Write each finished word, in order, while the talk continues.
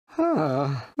Ha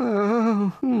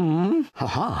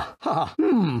ha.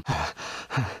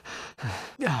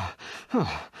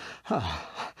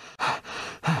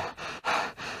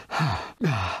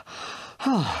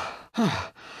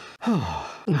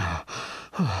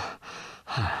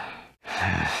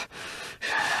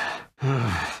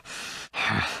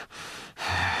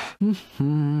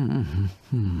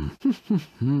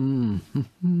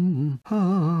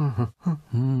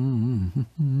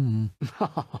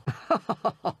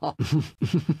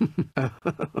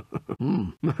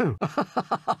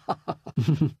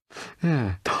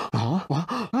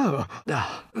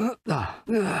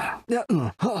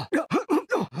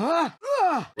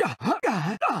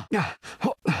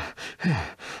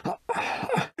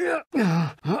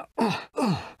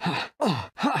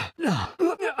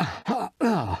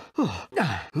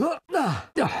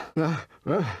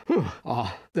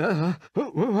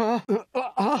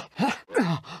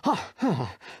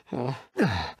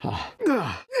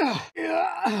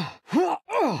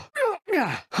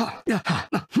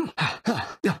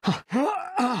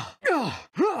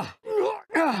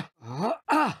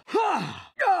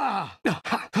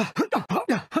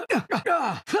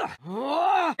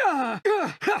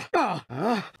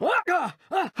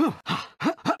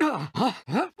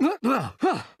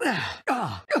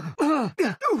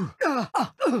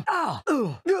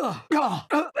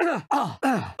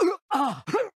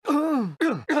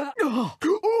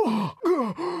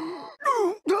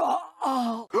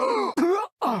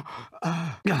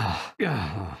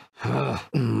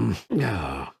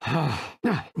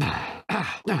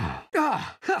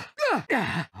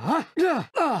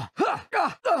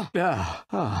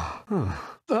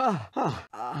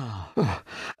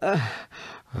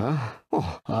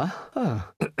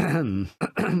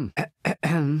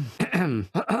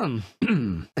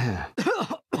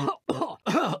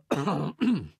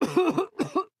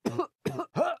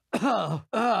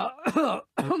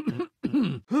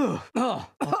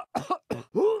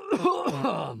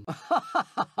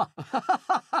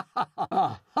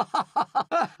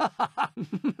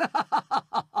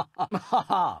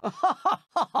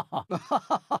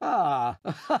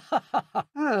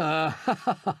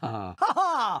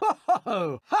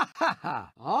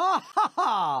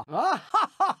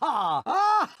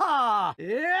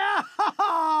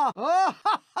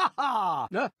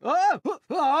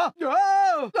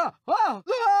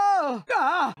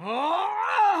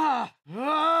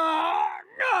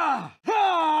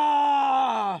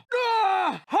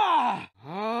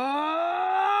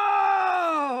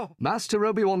 Master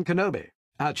Obi-Wan Kenobi,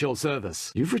 at your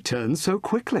service. You've returned so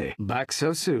quickly. Back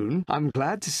so soon. I'm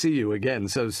glad to see you again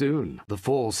so soon. The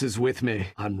Force is with me.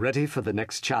 I'm ready for the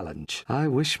next challenge. I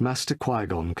wish Master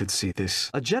Qui-Gon could see this.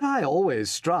 A Jedi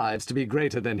always strives to be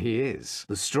greater than he is.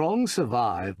 The strong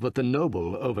survive, but the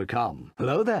noble overcome.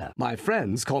 Hello there. My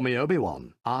friends call me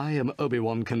Obi-Wan. I am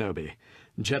Obi-Wan Kenobi,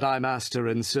 Jedi Master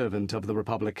and servant of the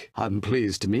Republic. I'm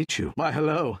pleased to meet you. Why,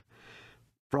 hello.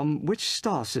 From which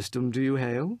star system do you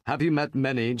hail? Have you met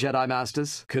many Jedi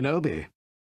Masters? Kenobi.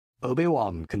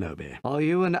 Obi-Wan Kenobi. Are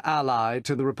you an ally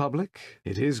to the Republic?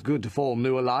 It is good to form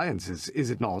new alliances,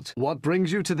 is it not? What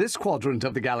brings you to this quadrant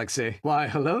of the galaxy? Why,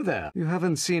 hello there. You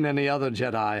haven't seen any other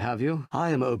Jedi, have you? I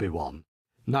am Obi-Wan.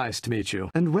 Nice to meet you.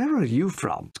 And where are you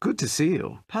from? It's good to see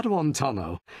you. Padawan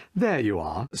Tono. There you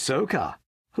are. Ahsoka.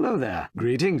 Hello there.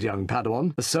 Greetings, young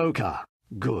Padawan. Ahsoka.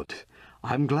 Good.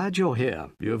 I'm glad you're here.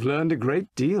 You have learned a great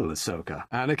deal, Ahsoka.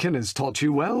 Anakin has taught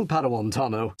you well, Padawan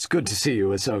Tano. It's good to see you,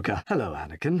 Ahsoka. Hello,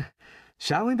 Anakin.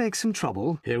 Shall we make some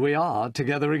trouble? Here we are,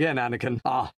 together again, Anakin.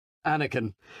 Ah,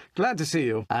 Anakin. Glad to see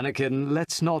you. Anakin,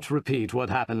 let's not repeat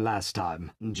what happened last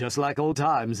time. Just like old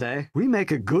times, eh? We make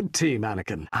a good team,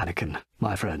 Anakin. Anakin,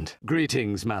 my friend.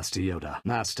 Greetings, Master Yoda.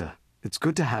 Master. It's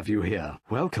good to have you here.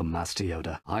 Welcome, Master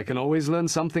Yoda. I can always learn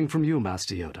something from you,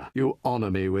 Master Yoda. You honor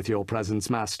me with your presence,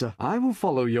 Master. I will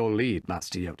follow your lead,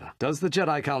 Master Yoda. Does the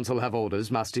Jedi Council have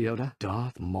orders, Master Yoda?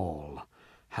 Darth Maul.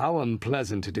 How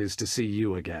unpleasant it is to see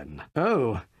you again.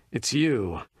 Oh, it's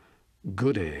you.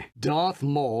 Goody. Darth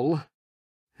Maul.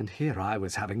 And here I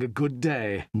was having a good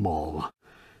day. Maul.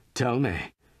 Tell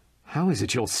me, how is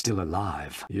it you're still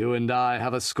alive? You and I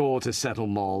have a score to settle,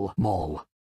 Maul. Maul.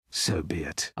 So be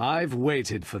it. I've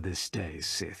waited for this day,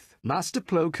 Sith. Master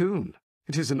Plo Koon,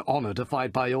 it is an honor to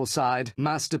fight by your side.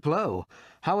 Master Plo,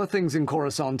 how are things in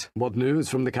Coruscant? What news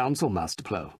from the Council, Master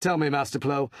Plo? Tell me, Master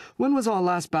Plo, when was our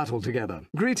last battle together?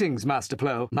 Greetings, Master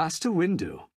Plo. Master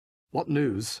Windu. What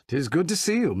news? 'Tis good to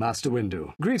see you, Master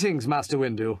Windu. Greetings, Master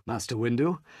Windu. Master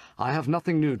Windu, I have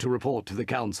nothing new to report to the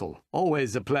Council.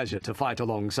 Always a pleasure to fight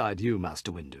alongside you,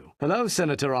 Master Windu. Hello,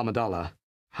 Senator Amidala.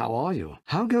 How are you?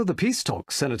 How go the peace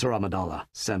talks, Senator Amidala?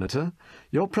 Senator,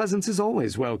 your presence is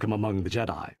always welcome among the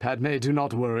Jedi. Padme, do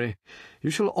not worry.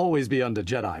 You shall always be under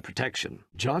Jedi protection.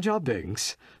 Jar Jar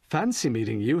Binks, fancy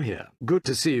meeting you here. Good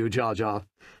to see you, Jar Jar.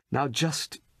 Now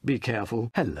just be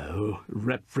careful. Hello,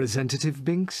 Representative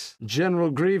Binks.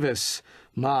 General Grievous.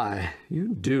 My,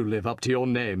 you do live up to your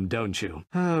name, don't you?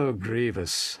 Oh,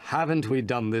 Grievous, haven't we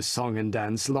done this song and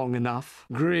dance long enough?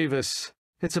 Grievous,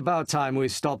 it's about time we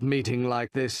stop meeting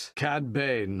like this. Cad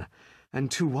Bane.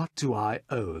 And to what do I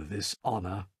owe this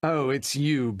honor? Oh, it's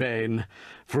you, Bane.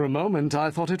 For a moment, I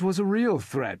thought it was a real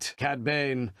threat. Cad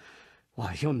Bane.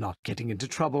 Why, you're not getting into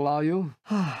trouble, are you?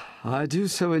 I do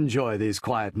so enjoy these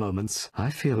quiet moments. I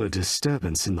feel a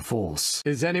disturbance in the Force.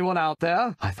 Is anyone out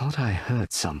there? I thought I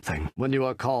heard something. When you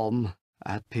are calm,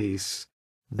 at peace,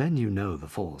 then you know the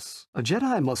Force. A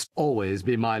Jedi must always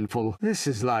be mindful. This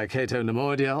is like Hato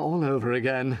Nemoidia all over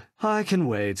again. I can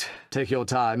wait. Take your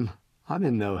time. I'm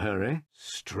in no hurry.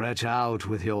 Stretch out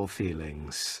with your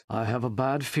feelings. I have a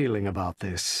bad feeling about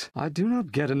this. I do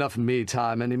not get enough me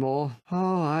time anymore.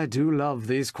 Oh, I do love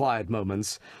these quiet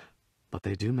moments, but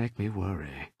they do make me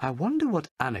worry. I wonder what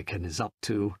Anakin is up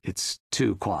to. It's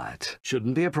too quiet.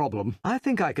 Shouldn't be a problem. I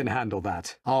think I can handle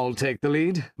that. I'll take the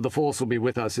lead. The Force will be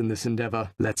with us in this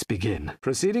endeavor. Let's begin.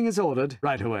 Proceeding is ordered.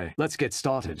 Right away. Let's get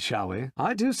started, shall we?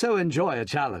 I do so enjoy a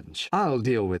challenge. I'll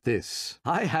deal with this.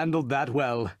 I handled that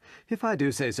well, if I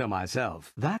do say so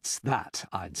myself. That's that,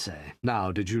 I'd say.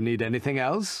 Now, did you need anything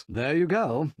else? There you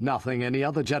go. Nothing any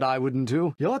other Jedi wouldn't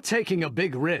do. You're taking a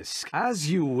big risk. As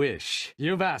you wish.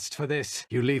 You've asked for this.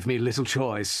 You leave me little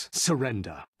choice.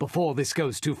 Surrender. Before this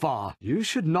goes too far. You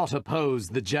should not oppose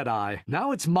the Jedi.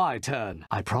 Now it's my turn.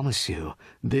 I promise you,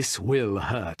 this will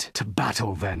hurt. To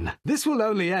battle, then. This will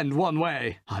only end one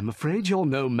way. I'm afraid you're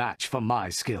no match for my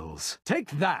skills. Take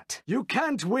that. You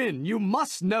can't win. You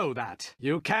must know that.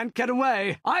 You can't get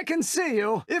away. I can see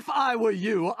you. If I were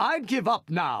you, I'd give up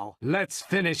now. Let's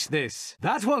finish this.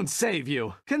 That won't save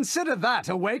you. Consider that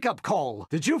a wake-up call.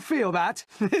 Did you feel that?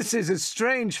 This is a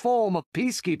strange form of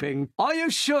peacekeeping. Are you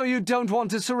sure you don't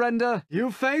want to surrender? You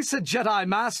face a Jedi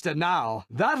Master now.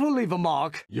 That will leave a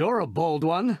mark. You're a bold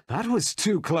one. That was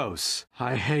too close.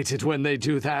 I hate it when they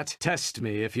do that. Test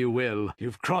me if you will.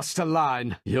 You've crossed a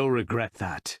line. You'll regret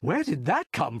that. Where did that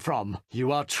come from?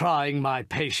 You are trying my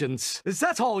patience. Is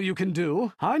that all you can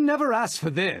do? I never asked for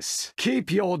this.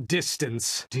 Keep your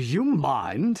distance. Do you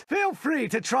mind? Feel free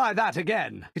to try that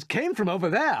again. It came from over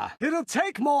there. It'll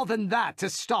take more than that to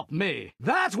stop me.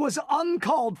 That was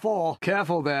uncalled for.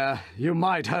 Careful there. You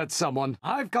might hurt someone.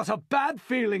 I've got a bad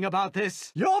feeling about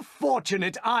this. You're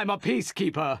fortunate I'm a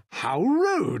peacekeeper. How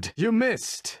rude. You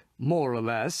missed. More or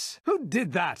less. Who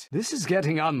did that? This is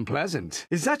getting unpleasant.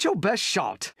 Is that your best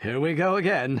shot? Here we go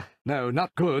again. No,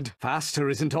 not good. Faster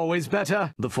isn't always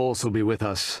better. The Force will be with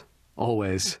us.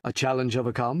 Always. A challenge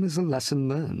overcome is a lesson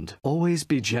learned. Always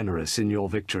be generous in your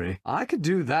victory. I could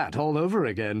do that all over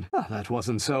again. That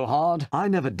wasn't so hard. I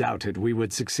never doubted we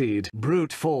would succeed.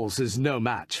 Brute force is no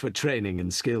match for training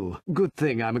and skill. Good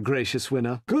thing I'm a gracious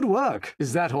winner. Good work.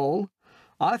 Is that all?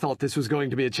 I thought this was going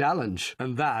to be a challenge,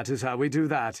 and that is how we do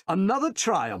that. Another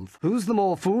triumph. Who's the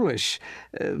more foolish?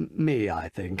 Me, I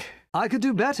think. I could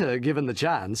do better, given the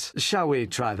chance. Shall we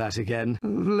try that again?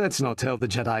 Let's not tell the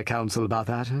Jedi Council about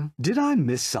that, huh? Did I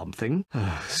miss something?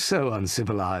 So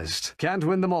uncivilized. Can't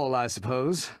win them all, I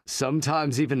suppose.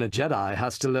 Sometimes even a Jedi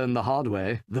has to learn the hard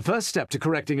way. The first step to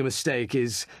correcting a mistake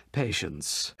is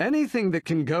patience. Anything that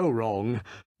can go wrong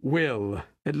will.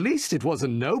 At least it was a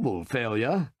noble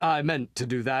failure. I meant to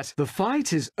do that. The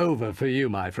fight is over for you,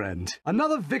 my friend.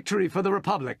 Another victory for the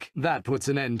Republic. That puts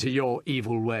an end to your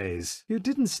evil ways. You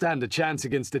didn't stand a chance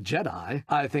against a Jedi.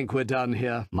 I think we're done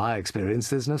here. My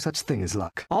experience, there's no such thing as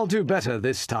luck. I'll do better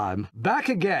this time. Back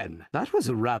again. That was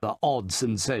a rather odd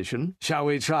sensation. Shall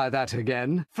we try that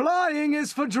again? Flying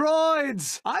is for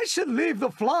droids! I should leave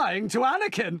the flying to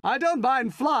Anakin. I don't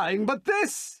mind flying, but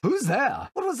this... Who's there?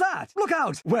 What was that? Look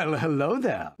out! Well, hello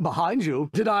there. Behind you.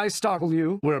 Did I startle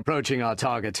you? We're approaching our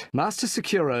target. Master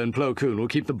Secura and Plo Koon will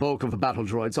keep the bulk of the battle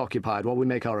droids occupied while we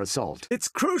make our assault. It's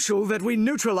crucial that we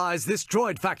neutralize this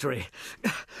droid factory.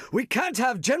 We can't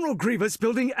have General Grievous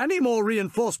building any more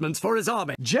reinforcements for his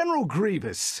army. General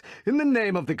Grievous, in the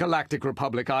name of the Galactic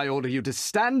Republic, I order you to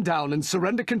stand down and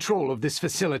surrender control of this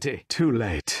facility. Too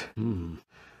late.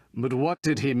 But what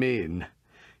did he mean?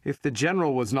 If the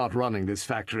General was not running this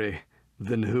factory,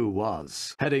 then who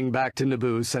was? Heading back to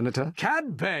Naboo, Senator?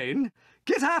 Cad Bane?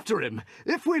 Get after him!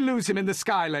 If we lose him in the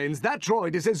sky lanes, that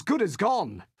droid is as good as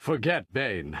gone. Forget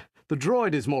Bane. The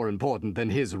droid is more important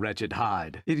than his wretched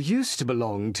hide. It used to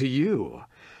belong to you.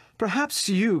 Perhaps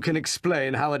you can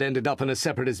explain how it ended up in a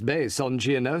separatist base on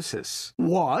Geonosis.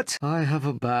 What? I have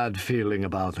a bad feeling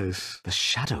about this. The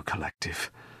Shadow Collective.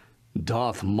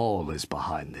 Darth Maul is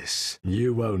behind this.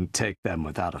 You won't take them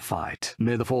without a fight.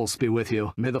 May the Force be with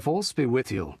you. May the Force be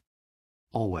with you.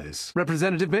 Always.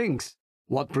 Representative Binks,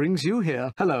 what brings you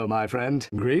here? Hello, my friend.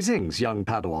 Greetings, young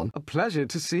Padawan. A pleasure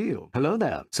to see you. Hello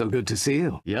there. So good to see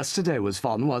you. Yesterday was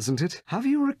fun, wasn't it? Have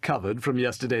you recovered from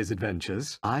yesterday's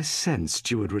adventures? I sensed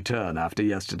you would return after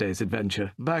yesterday's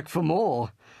adventure. Back for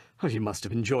more. Oh, you must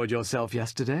have enjoyed yourself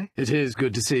yesterday. It is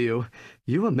good to see you.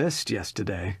 You were missed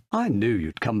yesterday. I knew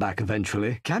you'd come back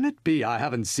eventually. Can it be I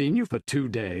haven't seen you for 2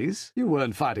 days? You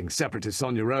weren't fighting separatists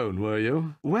on your own, were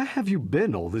you? Where have you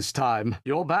been all this time?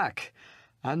 You're back.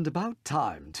 And about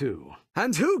time, too.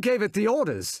 And who gave it the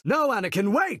orders? No,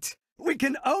 Anakin, wait! We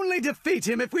can only defeat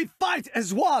him if we fight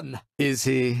as one! Is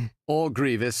he? Or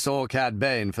Grievous, or Cad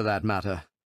Bane, for that matter.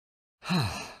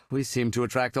 We seem to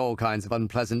attract all kinds of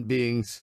unpleasant beings.